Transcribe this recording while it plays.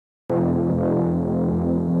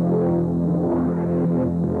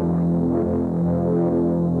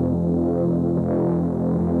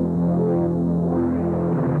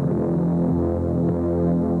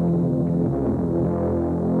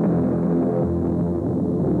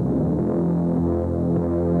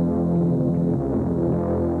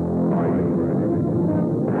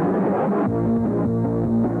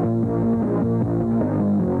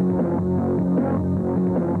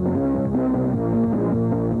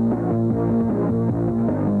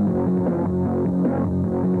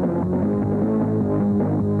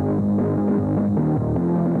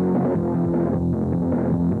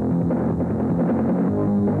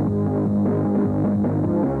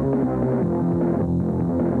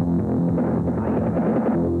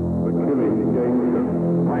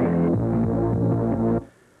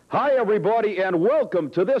everybody, and welcome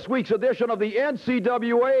to this week's edition of the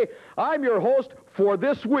NCWA. I'm your host for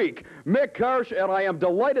this week, Mick Karch, and I am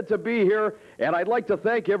delighted to be here, and I'd like to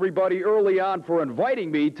thank everybody early on for inviting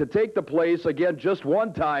me to take the place, again, just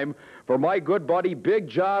one time, for my good buddy, Big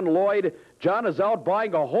John Lloyd. John is out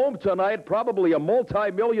buying a home tonight, probably a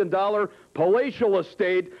multi-million-dollar palatial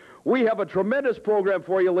estate. We have a tremendous program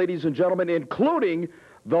for you, ladies and gentlemen, including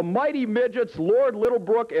the Mighty Midgets, Lord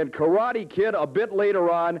Littlebrook, and Karate Kid a bit later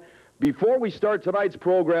on. Before we start tonight's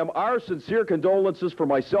program, our sincere condolences for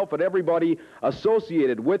myself and everybody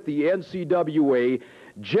associated with the NCWA.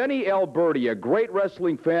 Jenny Alberti, a great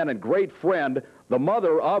wrestling fan and great friend, the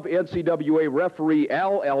mother of NCWA referee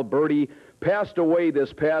Al Alberti, passed away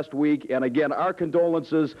this past week. And again, our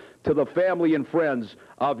condolences to the family and friends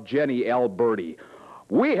of Jenny Alberti.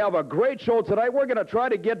 We have a great show tonight. We're going to try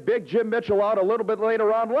to get Big Jim Mitchell out a little bit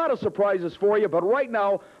later on. A lot of surprises for you, but right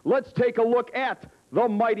now, let's take a look at the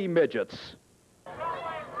Mighty Midgets.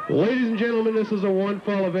 Ladies and gentlemen, this is a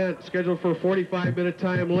one-fall event scheduled for a 45-minute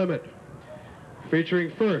time limit.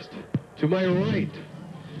 Featuring first, to my right,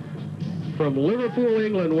 from Liverpool,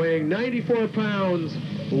 England, weighing 94 pounds,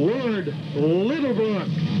 Lord Littlebrook.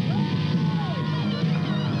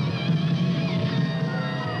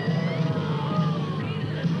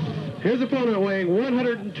 His opponent, weighing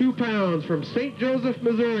 102 pounds, from St. Joseph,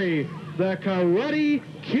 Missouri, the Karate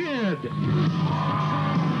Kid.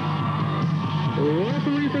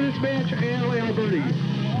 Referee for this match, Al Alberti.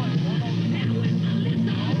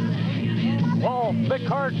 Well, Mick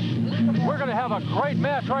Karch, we're going to have a great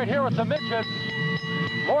match right here with the Midgets.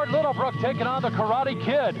 Lord Littlebrook taking on the Karate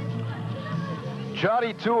Kid.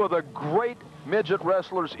 Johnny, two of the great midget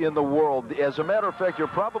wrestlers in the world. As a matter of fact, you're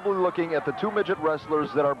probably looking at the two midget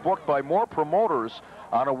wrestlers that are booked by more promoters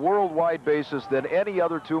on a worldwide basis than any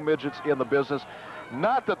other two midgets in the business.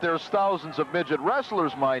 Not that there's thousands of midget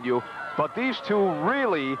wrestlers, mind you, but these two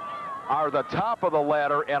really are the top of the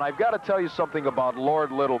ladder. And I've got to tell you something about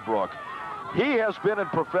Lord Littlebrook. He has been in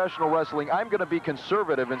professional wrestling, I'm going to be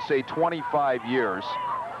conservative and say 25 years.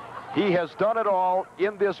 He has done it all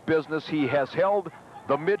in this business. He has held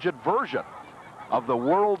the midget version of the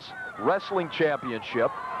World's Wrestling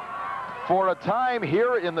Championship. For a time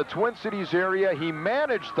here in the Twin Cities area, he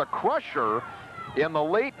managed the Crusher in the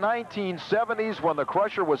late 1970s when the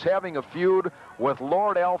Crusher was having a feud with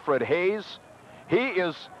Lord Alfred Hayes. He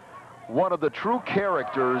is one of the true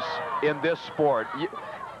characters in this sport.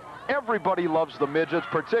 Everybody loves the midgets,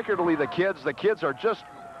 particularly the kids. The kids are just,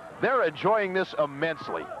 they're enjoying this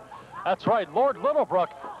immensely. That's right, Lord Littlebrook,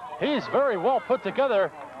 he's very well put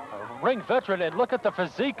together. Ring veteran, and look at the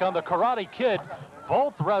physique on the Karate Kid.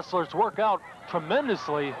 Both wrestlers work out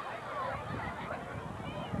tremendously.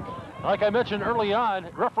 Like I mentioned early on,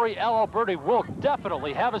 referee Al Alberti will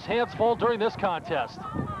definitely have his hands full during this contest.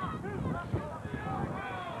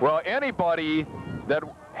 Well, anybody that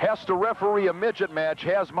has to referee a midget match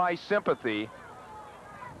has my sympathy.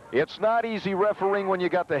 It's not easy refereeing when you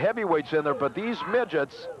got the heavyweights in there, but these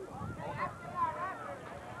midgets.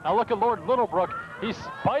 Now look at Lord Littlebrook. He's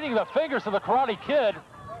biting the fingers of the Karate Kid.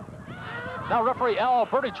 Now referee Al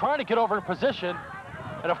Alberti trying to get over in position.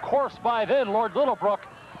 And of course, by then, Lord Littlebrook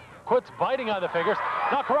quits biting on the fingers.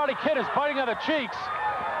 Now Karate Kid is biting on the cheeks.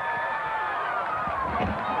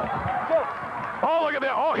 Oh, look at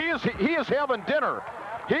that. Oh, he is having dinner.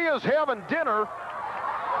 He is having dinner.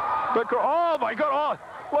 Oh, my God.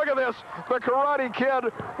 Oh, look at this. The Karate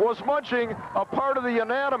Kid was munching a part of the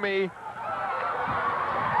anatomy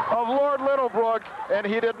of Lord Littlebrook, and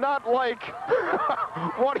he did not like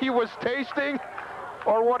what he was tasting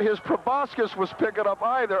or what his proboscis was picking up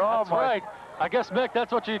either. Oh, that's right. I guess, Mick,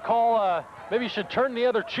 that's what you call, maybe you should turn the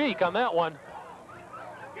other cheek on that one.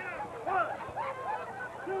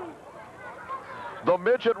 The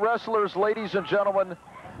midget wrestlers, ladies and gentlemen,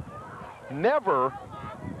 never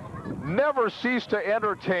cease to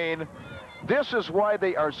entertain. This is why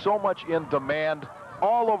they are so much in demand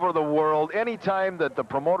all over the world. Anytime that the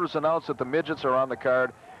promoters announce that the midgets are on the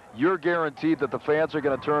card, you're guaranteed that the fans are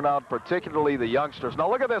going to turn out, particularly the youngsters. Now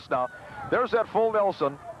look at this now. There's that full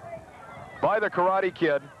Nelson by the Karate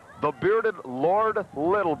Kid, the bearded Lord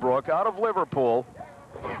Littlebrook out of Liverpool.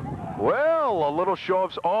 Well, a little show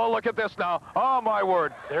of... Oh, look at this now. Oh, my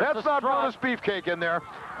word. That's not Brutus Beefcake in there.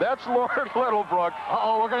 That's Lord Littlebrook.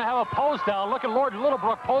 Uh-oh, we're going to have a pose down. Look at Lord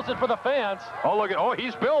Littlebrook posing for the fans. Oh, look at... Oh,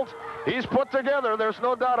 he's built. He's put together. There's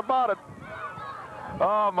no doubt about it.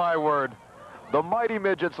 Oh, my word. The Mighty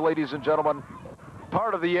Midgets, ladies and gentlemen,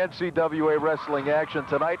 part of the NCWA wrestling action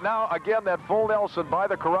tonight. Now, again, that full Nelson by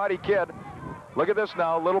the Karate Kid. Look at this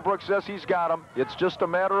now. Littlebrook says he's got him. It's just a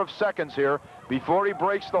matter of seconds here before he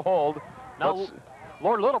breaks the hold. Now,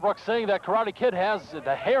 Lord Littlebrook saying that Karate Kid has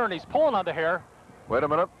the hair and he's pulling on the hair. Wait a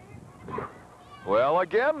minute. Well,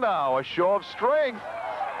 again now, a show of strength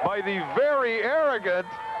by the very arrogant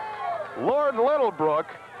Lord Littlebrook.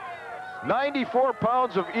 94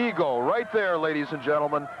 pounds of ego right there, ladies and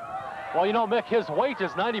gentlemen. Well, you know, Mick, his weight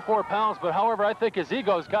is 94 pounds, but however, I think his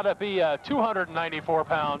ego's got to be 294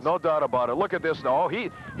 pounds. No doubt about it. Look at this now.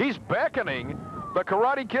 He's beckoning the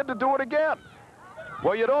Karate Kid to do it again.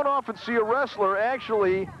 Well, you don't often see a wrestler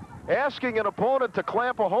actually asking an opponent to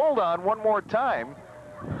clamp a hold on one more time.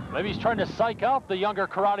 Maybe he's trying to psych out the younger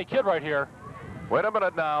Karate Kid right here. Wait a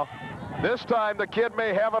minute now. This time the kid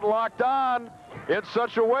may have it locked on in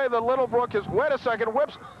such a way that Littlebrook is, wait a second,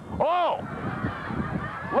 whips. Oh!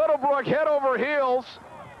 Littlebrook head over heels.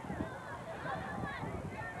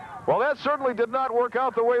 Well, that certainly did not work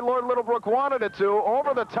out the way Lord Littlebrook wanted it to.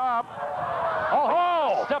 Over the top.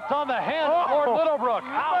 Oh! Stepped on the hand of Lord Littlebrook.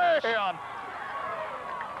 Ouch! Man.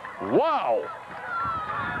 Wow!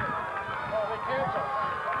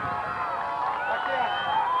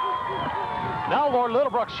 Now Lord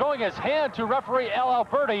Littlebrook showing his hand to referee Al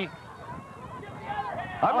Alberti.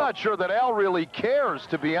 I'm not sure that Al really cares,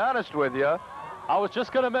 to be honest with you. I was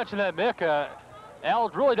just going to mention that, Mick. Al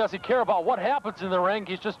really doesn't care about what happens in the ring.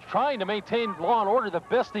 He's just trying to maintain law and order the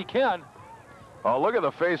best he can. Oh, look at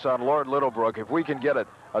the face on Lord Littlebrook. If we can get a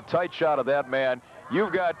tight shot of that man,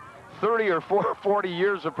 you've got 30 or 40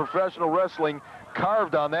 years of professional wrestling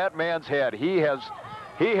carved on that man's head. He has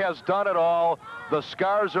done it all. The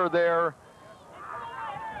scars are there.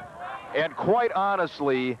 And quite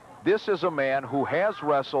honestly, this is a man who has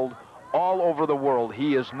wrestled all over the world.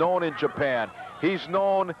 He is known in Japan. He's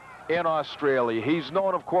known in Australia. He's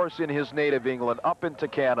known, of course, in his native England, up into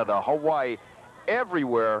Canada, Hawaii,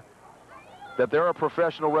 everywhere that there are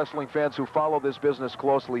professional wrestling fans who follow this business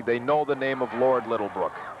closely. They know the name of Lord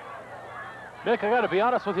Littlebrook. Mick, I got to be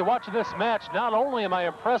honest with you, watching this match, not only am I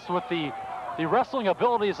impressed with the wrestling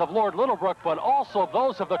abilities of Lord Littlebrook, but also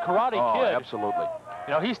those of the Karate Kid. Absolutely.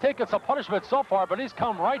 You know, he's taken some punishment so far, but he's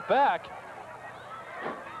come right back.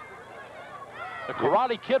 The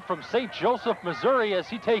Karate Kid from St. Joseph, Missouri, as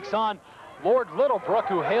he takes on Lord Littlebrook,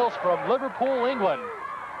 who hails from Liverpool, England.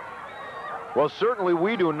 Well, certainly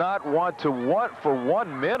we do not want to, for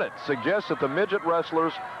 1 minute, suggest that the midget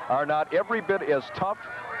wrestlers are not every bit as tough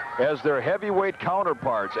as their heavyweight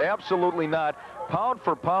counterparts. Absolutely not. Pound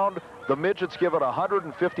for pound, the midgets give it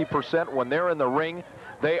 150% when they're in the ring.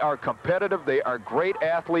 They are competitive. They are great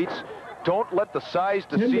athletes. Don't let the size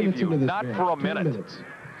deceive you. Not for a minute.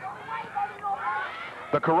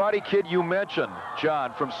 The Karate Kid you mentioned,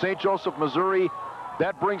 John, from St. Joseph, Missouri,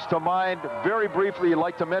 that brings to mind, very briefly, I'd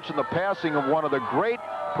like to mention the passing of one of the great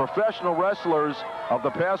professional wrestlers of the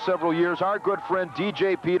past several years, our good friend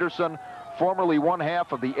DJ Peterson, formerly one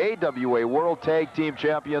half of the AWA World Tag Team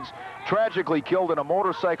Champions, tragically killed in a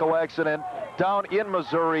motorcycle accident down in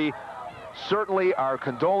Missouri. Certainly our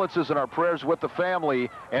condolences and our prayers with the family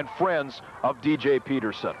and friends of DJ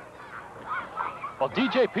Peterson. Well,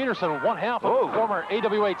 DJ Peterson, one half of the former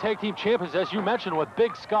AWA Tag Team Champions, as you mentioned, with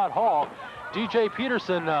Big Scott Hall. DJ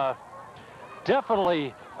Peterson,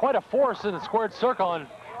 definitely quite a force in the squared circle, and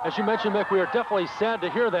as you mentioned, Mick, we are definitely sad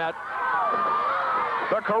to hear that.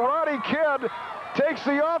 The Karate Kid takes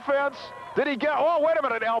the offense. Did he get, oh, wait a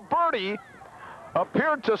minute, Alberti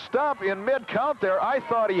appeared to stop in mid-count there. I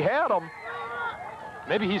thought he had him.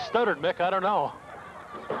 Maybe he stuttered, Mick, I don't know.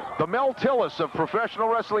 The Mel Tillis of professional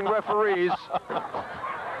wrestling referees.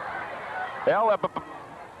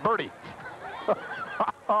 Alberti.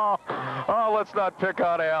 Oh, let's not pick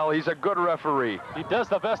on Al. He's a good referee. He does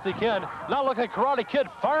the best he can. Now look at Karate Kid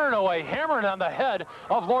firing away, hammering on the head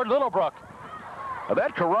of Lord Littlebrook. Now,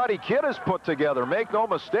 that Karate Kid is put together, make no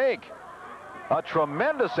mistake. A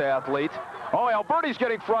tremendous athlete. Oh, Alberti's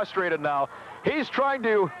getting frustrated now. He's trying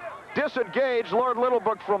to disengage Lord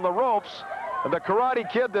Littlebrook from the ropes, and the Karate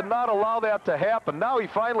Kid did not allow that to happen. Now he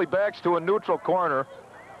finally backs to a neutral corner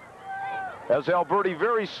as Alberti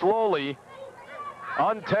very slowly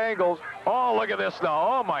untangles. Oh, look at this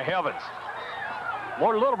now. Oh, my heavens.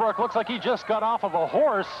 Lord Littlebrook looks like he just got off of a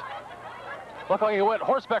horse. Looked like he went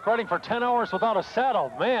horseback riding for 10 hours without a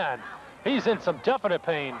saddle. Man, he's in some definite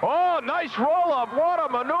pain. Oh, nice roll-up. What a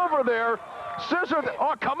maneuver there. Scissor.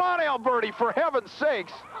 Oh, come on, Alberti, for heaven's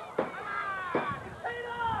sakes.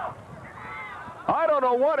 I don't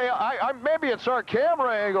know what, maybe it's our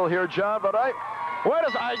camera angle here, John, but I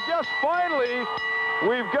guess finally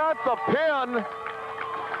we've got the pin.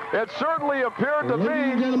 It certainly appeared to Ladies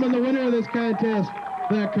and be gentlemen, the winner of this contest,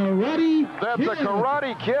 the Karate Kid. The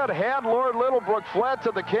Karate Kid had Lord Littlebrook flat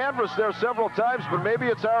to the canvas there several times, but maybe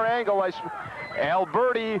it's our angle.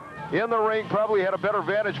 Alberti in the ring probably had a better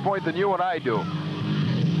vantage point than you and I do.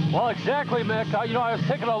 Well, exactly, Mick. I was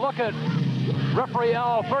taking a look at referee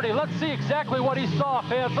Al Alberti. Let's see exactly what he saw,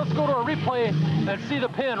 fans. Let's go to a replay and see the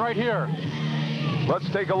pin right here. Let's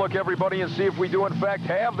take a look, everybody, and see if we do, in fact,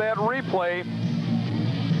 have that replay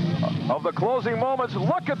of the closing moments.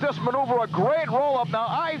 Look at this maneuver, a great roll-up. Now,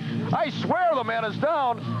 I swear the man is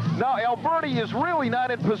down. Now, Alberti is really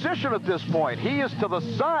not in position at this point. He is to the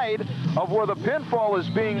side of where the pinfall is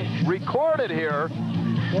being recorded here.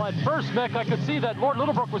 Well, at first, Mick, I could see that Lord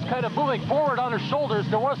Littlebrook was kind of moving forward on his shoulders.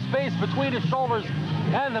 There was space between his shoulders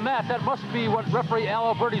and the mat. That must be what referee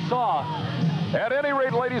Al Alberti saw. At any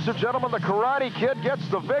rate, ladies and gentlemen, the Karate Kid gets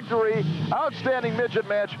the victory. Outstanding midget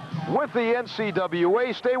match with the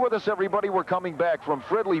NCWA. Stay with us, everybody. We're coming back from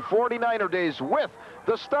Fridley 49er Days with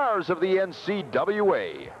the stars of the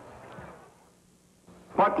NCWA.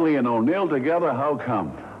 Buckley and O'Neill together, how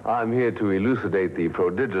come? I'm here to elucidate the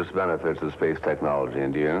prodigious benefits of space technology,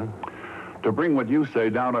 and you? To bring what you say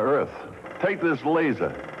down to Earth. Take this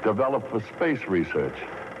laser, developed for space research.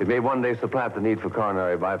 It may one day supplant the need for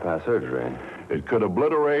coronary bypass surgery. It could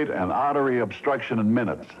obliterate an artery obstruction in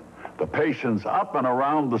minutes. The patient's up and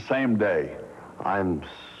around the same day. I'm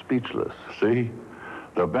speechless. See?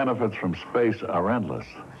 The benefits from space are endless.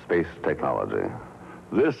 Space technology.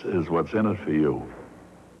 This is what's in it for you.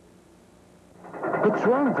 What's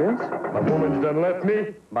wrong, Vince? My woman's done left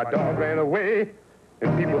me, my dog ran away,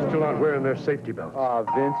 and people still aren't wearing their safety belts. Aw,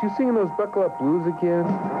 Vince, you singing those buckle up blues again?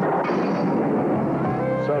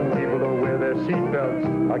 Some people don't wear their seat belts.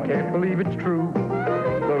 I can't believe it's true.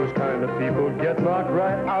 Those kind of people get knocked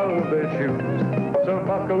right out of their shoes. So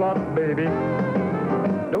buckle up, baby.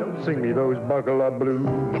 Don't sing me those buckle up blues.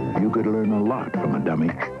 You could learn a lot from a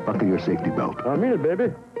dummy. Buckle your safety belt. I mean it,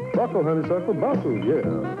 baby. Buckle, honeysuckle, buckle,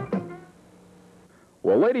 yeah.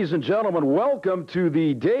 Well, ladies and gentlemen, welcome to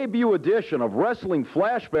the debut edition of Wrestling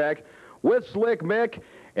Flashback with Slick Mick.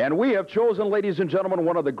 And we have chosen, ladies and gentlemen,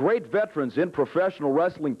 one of the great veterans in professional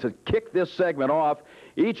wrestling to kick this segment off.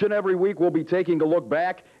 Each and every week we'll be taking a look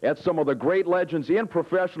back at some of the great legends in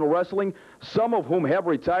professional wrestling, some of whom have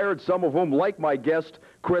retired, some of whom, like my guest,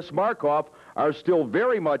 Chris Markoff, are still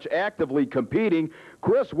very much actively competing.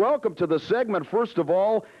 Chris, welcome to the segment, first of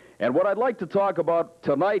all. And what I'd like to talk about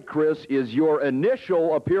tonight, Chris, is your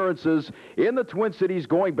initial appearances in the Twin Cities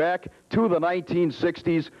going back to the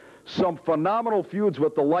 1960s. Some phenomenal feuds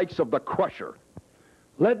with the likes of the Crusher.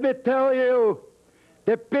 Let me tell you,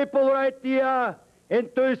 the people right here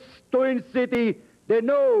in this Twin City, they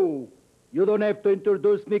know. You don't have to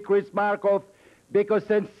introduce me, Chris Markoff, because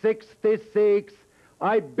in 66,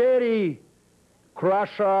 I bury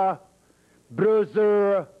Crusher,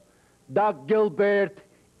 Bruiser, Doug Gilbert,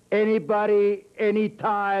 anybody,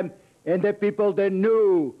 anytime, and the people they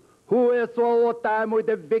knew who is all the time with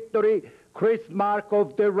the victory, Chris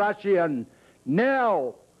Markoff, the Russian.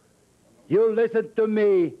 Now, you listen to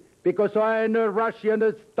me, because I'm a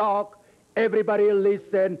Russian stock. Everybody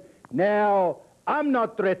listen. Now, I'm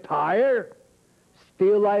not retired.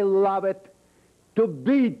 Still, I love it to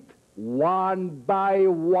beat one by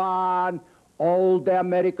one all the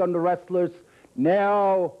American wrestlers.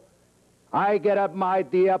 Now, I get up my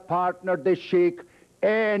dear partner, the Sheik,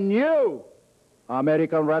 and you,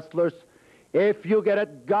 American wrestlers, if you get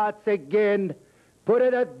at guts again, put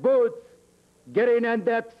it at boots, get in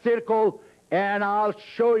that circle, and I'll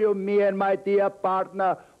show you, me and my dear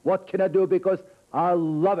partner, what can I do, because I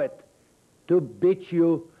love it to beat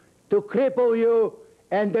you, to cripple you,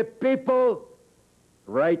 and the people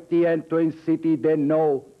right there in Twin City, they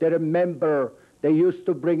know, they remember, they used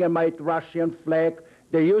to bring in my Russian flag.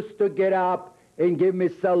 They used to get up and give me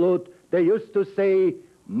salute. They used to say,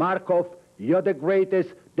 Markoff, you're the greatest.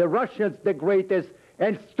 The Russians the greatest.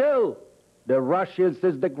 And still, the Russians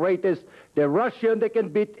is the greatest. The Russian, they can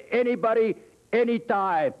beat anybody,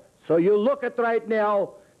 anytime. So you look at right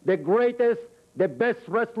now, the greatest, the best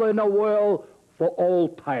wrestler in the world for all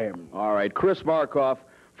time. All right, Chris Markoff.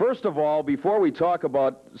 First of all, before we talk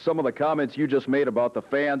about some of the comments you just made about the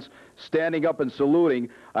fans standing up and saluting,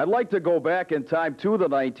 I'd like to go back in time to the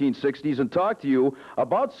 1960s and talk to you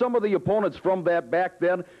about some of the opponents from that back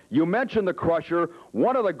then. You mentioned the Crusher,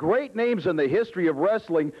 one of the great names in the history of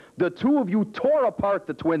wrestling. The two of you tore apart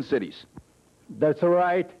the Twin Cities. That's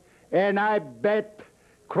right. And I bet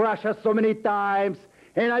Crusher so many times,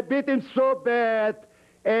 and I beat him so bad,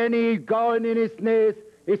 and he going in his knees.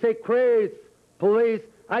 He said, Chris, please,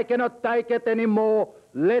 I cannot take it anymore.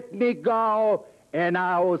 Let me go. And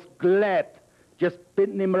I was glad. Just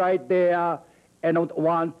pinning him right there. And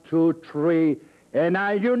 1, 2, 3.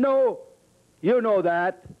 And you know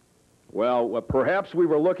that. Well, perhaps we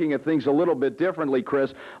were looking at things a little bit differently,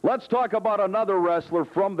 Chris. Let's talk about another wrestler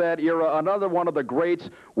from that era, another one of the greats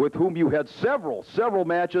with whom you had several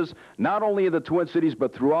matches, not only in the Twin Cities,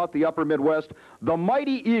 but throughout the upper Midwest. The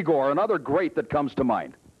mighty Igor, another great that comes to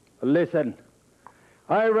mind. Listen,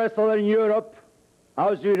 I wrestled in Europe. I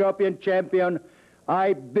was European champion.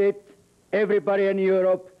 I beat everybody in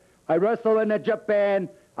Europe. I wrestled in Japan.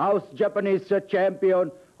 I was Japanese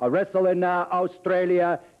champion. I wrestled in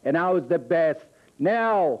Australia, and I was the best.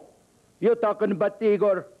 Now, you're talking about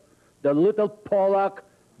Igor, the little Pollock,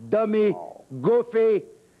 dummy, goofy,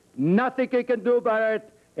 nothing he can do about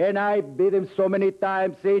it, and I beat him so many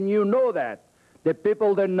times, and you know that. The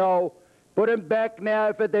people that know, put him back now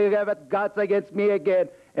if they have guts against me again,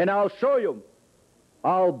 and I'll show you.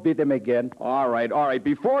 I'll beat him again. All right.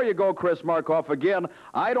 Before you go, Chris Markoff, again,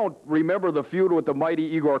 I don't remember the feud with the mighty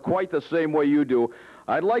Igor quite the same way you do.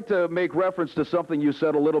 I'd like to make reference to something you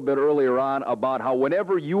said a little bit earlier on about how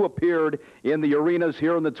whenever you appeared in the arenas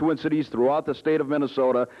here in the Twin Cities throughout the state of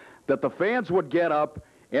Minnesota, that the fans would get up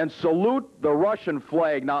and salute the Russian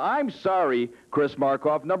flag. Now, I'm sorry, Chris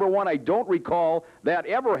Markoff. Number one, I don't recall that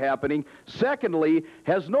ever happening. Secondly,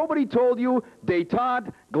 has nobody told you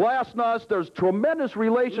détente, glasnost, there's tremendous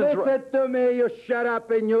relations... Listen to me, you shut up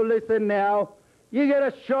and you listen now. You get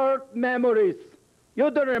a short memories. You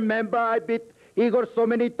don't remember I beat Igor so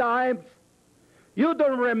many times. You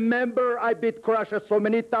don't remember I beat Crusher so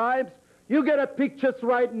many times. You get a pictures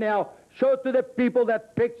right now. Show to the people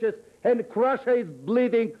that pictures, and Crusher is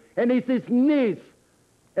bleeding, and it's his knees.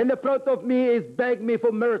 And the front of me is begging me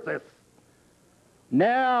for mercies.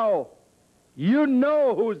 Now, you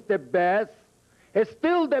know who's the best. It's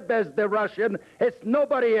still the best, the Russian. It's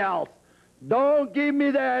nobody else. Don't give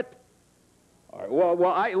me that. All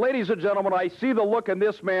right, ladies and gentlemen, I see the look in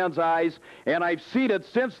this man's eyes, and I've seen it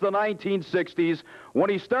since the 1960s. When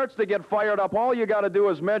he starts to get fired up, all you got to do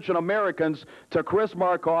is mention Americans to Chris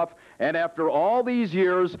Markoff, and after all these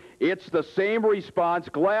years, it's the same response,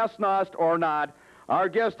 glasnost or not. Our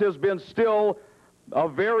guest has been still a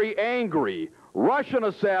very angry Russian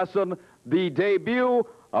assassin, the debut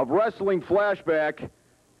of Wrestling Flashback,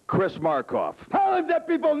 Chris Markoff. Tell him that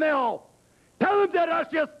people know. Tell him that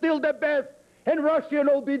Russia's still the best. And Russia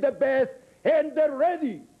will be the best, and they're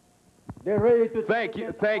ready. They're ready to thank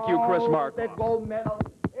you, Chris Markoff. That gold medal,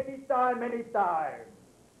 anytime.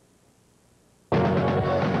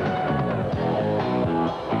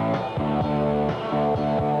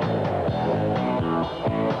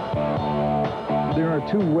 There are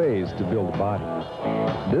two ways to build a body.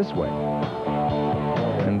 This way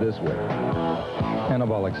and this way.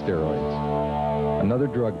 Anabolic steroids, another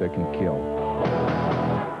drug that can kill.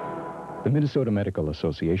 The Minnesota Medical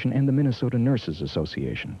Association and the Minnesota Nurses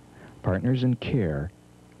Association. Partners in care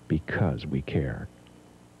because we care.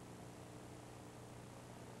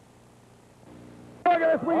 Look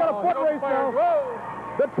at this, we got a foot race now. Whoa.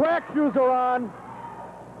 The track shoes are on.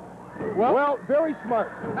 Well, very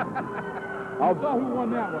smart. I saw who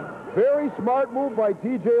won that one. Very smart move by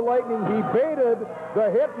TJ Lightning. He baited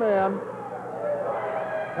the hitman.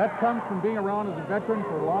 That comes from being around as a veteran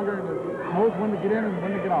for longer and knows when to get in and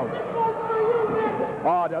when to get out.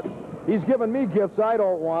 Oh, he's giving me gifts I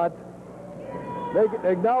don't want. They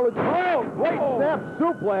acknowledge. Oh, great snap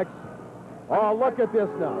suplex. Oh, look at this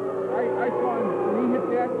now. I saw him when he hit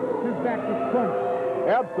that, his back was crunched.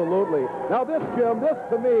 Absolutely. Now this, Jim, this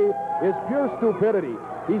to me is pure stupidity.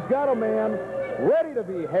 He's got a man ready to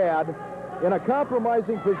be had in a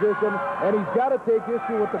compromising position, and he's got to take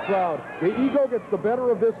issue with the crowd. The ego gets the better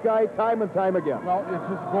of this guy time and time again. Well, it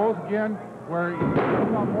just goes again where he's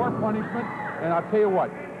giving out more punishment, and I'll tell you what,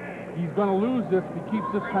 he's going to lose this if he keeps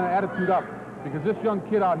this kind of attitude up, because this young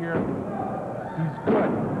kid out here, he's good,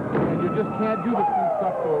 and you just can't do this kind of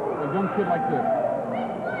stuff to a young kid like this.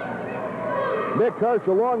 Mick Karch,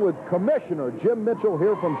 along with Commissioner Jim Mitchell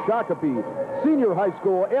here from Shakopee Senior High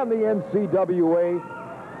School and the NCWA.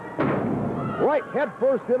 Right head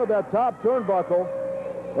first into that top turnbuckle.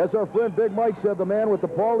 As our friend Big Mike said, the man with the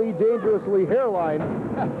Paul E. Dangerously hairline.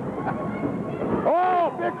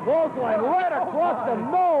 Oh, big clothesline right across the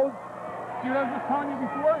nose. See what I was just telling you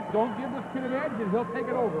before? Don't give this kid an edge and he'll take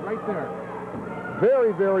it over right there.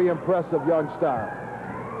 Very, very impressive young star.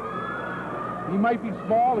 He might be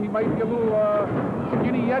small, he might be a little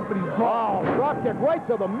skinny yet, but he's strong. Oh, drop kick right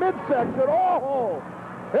to the midsection. Oh,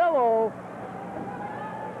 hello.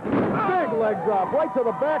 Big leg drop right to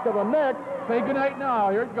the back of the neck. Say goodnight now.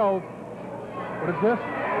 Here it goes. What is this?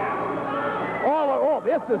 Oh,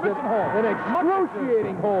 this is an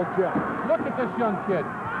excruciating hold, Jim. Look at this young kid.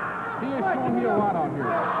 He is showing me a lot out here.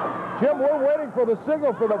 Jim, we're waiting for the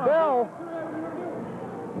signal for the bell.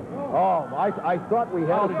 Oh, I thought we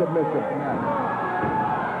had a submission.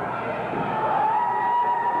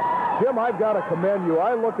 Jim, I've got to commend you.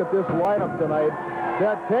 I look at this lineup tonight,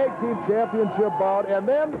 that tag team championship bout, and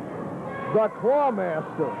then the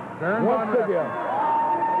Clawmaster once again.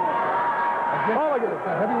 The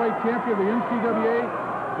heavyweight champion of the NCWA,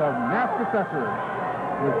 the Masked Professor,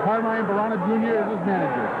 with Carmine Barana Jr. as his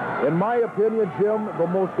manager. In my opinion, Jim, the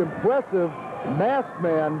most impressive masked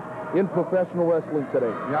man in professional wrestling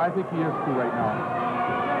today. Yeah, I think he is too right now.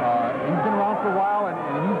 He's been around for a while, and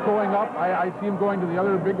he's going up. I see him going to the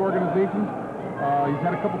other big organizations. He's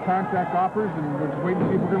had a couple contract offers, and we're just waiting to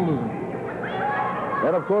see if we're going to lose him.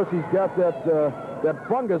 And, of course, he's got that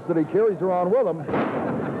fungus that he carries around with him.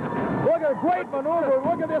 Look at a great maneuver.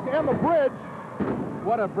 Look at this, and the bridge.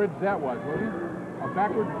 What a bridge that was, wasn't it? A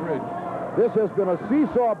backwards bridge. This has been a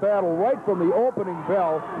seesaw battle right from the opening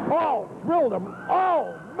bell. Oh, drilled him.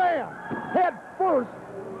 Oh, man. Head first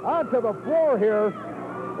onto the floor here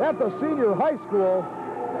at the senior high school.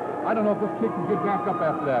 I don't know if this kid can get back up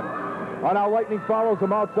after that. Oh, now Lightning follows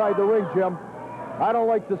him outside the ring, Jim. I don't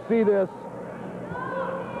like to see this.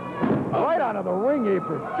 Right onto the ring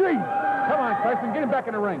apron. Jeez. Come on, Tyson, get him back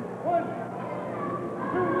in the ring.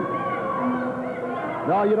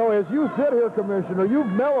 Now, you know, as you sit here, Commissioner, you've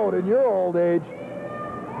mellowed in your old age.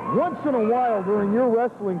 Once in a while during your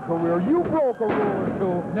wrestling career, you broke a rule or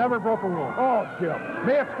two. Never broke a rule. Oh, Jim.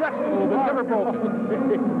 May have stretched a little bit, never broke it.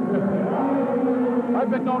 I've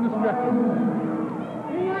been known to stretch it.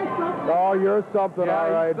 Oh, you're something, yeah,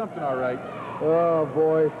 all right. Something all right. Oh,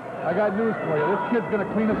 boy. I got news for you. This kid's going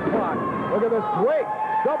to clean his clock. Look at this great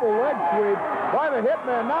double leg sweep by the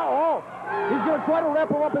Hitman. Now, oh, he's going to try to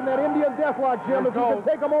wrap him up in that Indian deathlock, Jim, if he can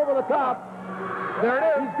take him over the top. There it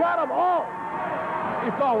is. He's got him. Oh.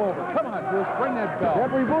 It's all over. Come on, Bruce. Bring that bell. That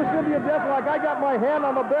reverse Indian deathlock. I got my hand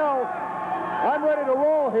on the bell. I'm ready to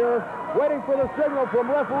roll here, waiting for the signal from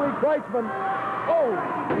referee Kreitzman. Oh,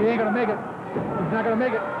 he ain't going to make it. He's not going to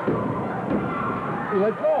make it. He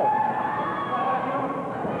let go.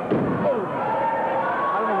 Oh.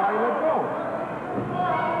 I don't know why he let go.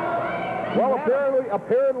 Well,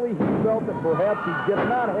 apparently he felt that perhaps he did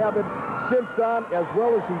not have it cinched on as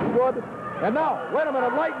well as he should. And now, wait a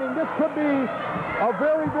minute, Lightning, this could be a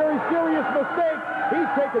very, very serious mistake. He's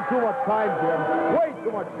taking too much time, Jim. Way too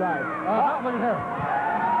much time. Look at him.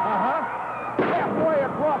 Halfway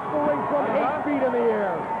across the ring from 8 feet in the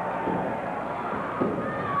air.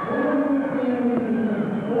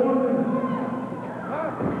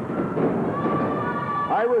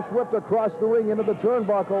 Irish whipped across the ring into the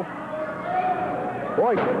turnbuckle.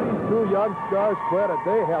 Boy, give these two young stars credit.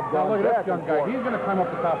 They have done look at this young guy. He's going to climb up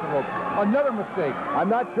the top of the rope. Another mistake. I'm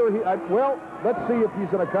not sure well, let's see if he's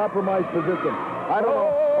in a compromised position. I don't know.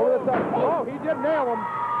 Over the top. Oh, he did nail him.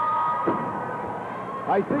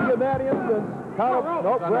 I think in that instance,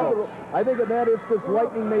 I think in that instance,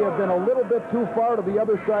 Lightning may have been a little bit too far to the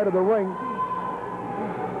other side of the ring.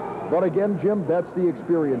 But again, Jim, that's the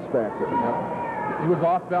experience factor. He was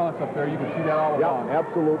off balance up there. You can see that all along. Yeah,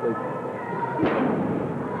 absolutely.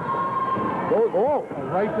 Oh,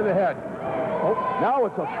 right to the head. Oh, now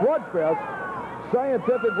it's a slugfest.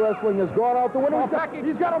 Scientific wrestling has gone out the window.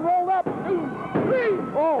 He's got him rolled up. 2, 3.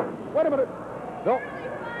 Oh, wait a minute. No,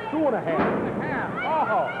 2.5. 2.5.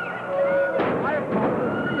 Oh. I have called for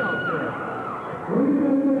 3 out there.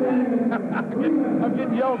 I'm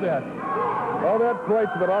getting yelled at. Well, that's great,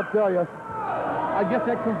 but I'll tell you. I guess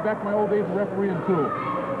that comes back to my old days of refereeing, too.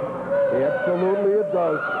 Absolutely it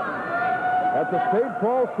does. At the St.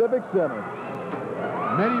 Paul Civic Center.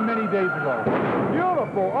 Many, many days ago.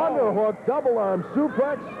 Beautiful underhook, double arm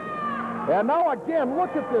suplex. And now again,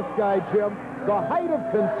 look at this guy, Jim. The height of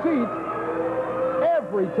conceit.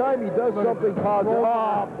 Every time he does something positive.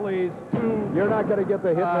 Oh, please. You're not going to get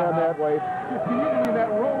the Hitman that way. Can you give me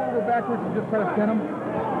that roll over backwards and just try to pin him?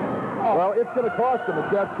 Oh. Well, it's going to cost him.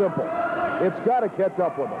 It's that simple. It's got to catch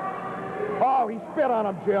up with him. Oh, he spit on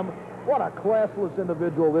him, Jim. What a classless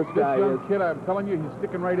individual this guy is. This young kid, I'm telling you, he's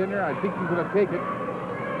sticking right in there. I think he's going to take it.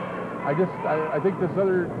 I think this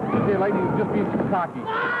other Lightning is just being too cocky.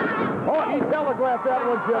 Oh, he telegraphed that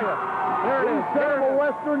one, Jim. There it is. There it is.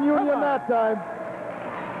 Western Union that time.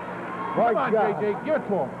 Come on, JJ, give it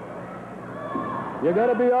to him. You got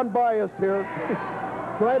to be unbiased here.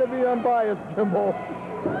 Try to be unbiased, Jimbo.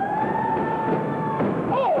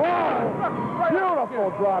 Oh! Beautiful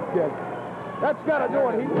drop kick. That's got to do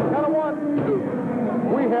it. He's got a 1,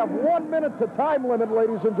 2. We have 1 minute to time limit,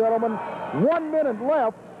 ladies and gentlemen. 1 minute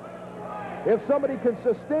left. If somebody can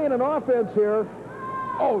sustain an offense here.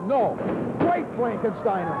 Oh, no. Great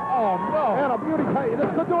Frankensteiner. Oh, no. And a beauty. This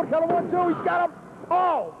could do it. Count of 1, 2. He's got him.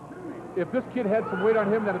 Oh. if this kid had some weight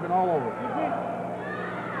on him, that'd have been all over.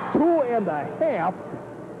 2.5.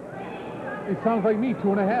 It sounds like me,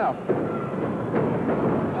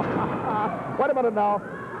 2.5. Wait a minute now.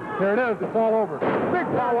 There it is. It's all over. Big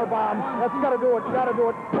power bomb. That's got to do it. Got to do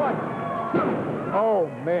it. What? Oh,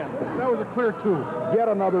 man. That was a clear 2. Yet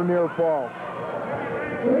another near fall.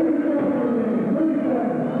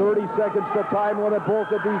 30 seconds to time limit.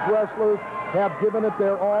 Both of these wrestlers have given it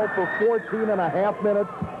their all for 14.5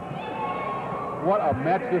 minutes. What a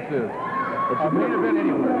match this is. It's a main event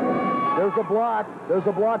anyway. There's a block. There's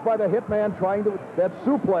a block by the hitman trying to... That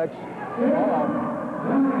suplex.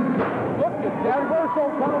 Look at that. Reversal.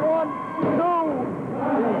 Count of 1,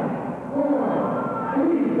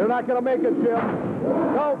 2. They're not going to make it, Jim.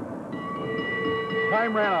 No.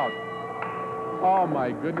 Time ran out. Oh,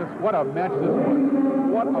 my goodness. What a match this was.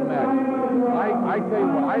 What a match. I tell you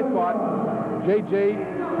what, I thought JJ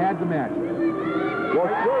had the match. Well,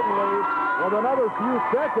 certainly, with another few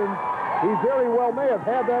seconds, he very well may have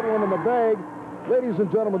had that one in the bag. Ladies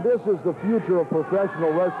and gentlemen, this is the future of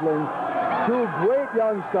professional wrestling. 2 great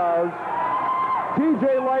young stars.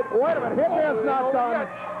 TJ Light. Wait a minute. Hitman's not done.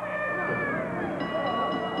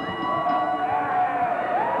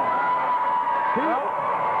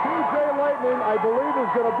 TJ Lightning, I believe, is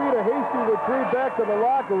going to beat a hasty retreat back to the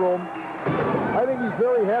locker room. I think he's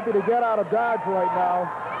very happy to get out of Dodge right now.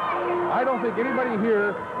 I don't think anybody here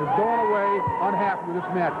is going away unhappy with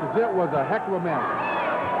this match, because it was a heck of a match.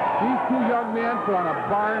 These 2 young men put on a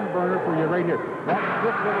barn burner for you right here. That's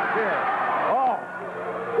just what it's there. Oh,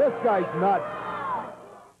 this guy's nuts.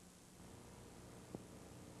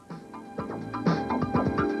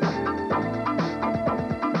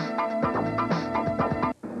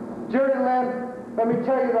 Journeyman, let me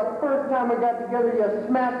tell you, the first time we got together, you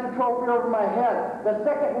smashed the trophy over my head. The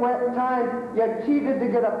second time, you cheated to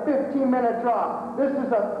get a 15-minute draw. This is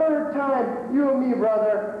the 3rd time, you and me,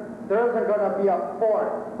 brother. There isn't going to be a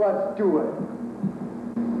 4th. Let's do it.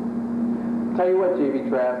 Tell you what, JV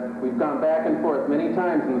Trask, we've gone back and forth many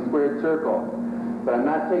times in the squared circle, but I'm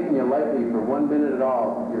not taking you lightly for 1 minute at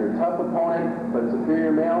all. You're a tough opponent, but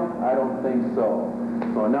superior male? I don't think so.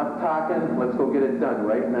 So enough talking, let's go get it done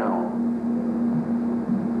right now.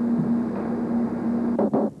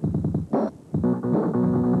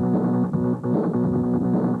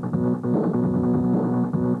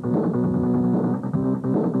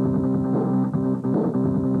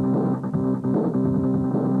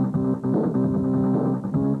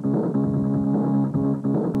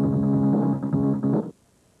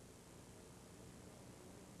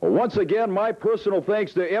 Once again, my personal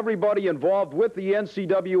thanks to everybody involved with the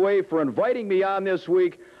NCWA for inviting me on this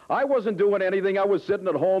week. I wasn't doing anything. I was sitting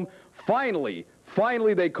at home. Finally,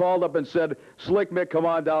 they called up and said, Slick Mick, come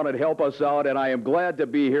on down and help us out, and I am glad to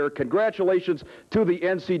be here. Congratulations to the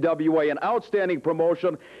NCWA, an outstanding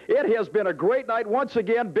promotion. It has been a great night. Once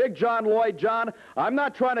again, Big John Lloyd. John, I'm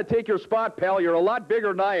not trying to take your spot, pal. You're a lot bigger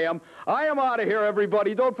than I am. I am out of here,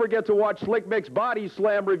 everybody. Don't forget to watch Slick Mick's Body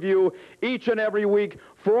Slam review each and every week.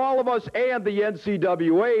 For all of us and the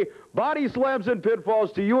NCWA, Body Slams and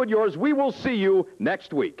Pitfalls to you and yours. We will see you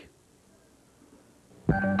next week.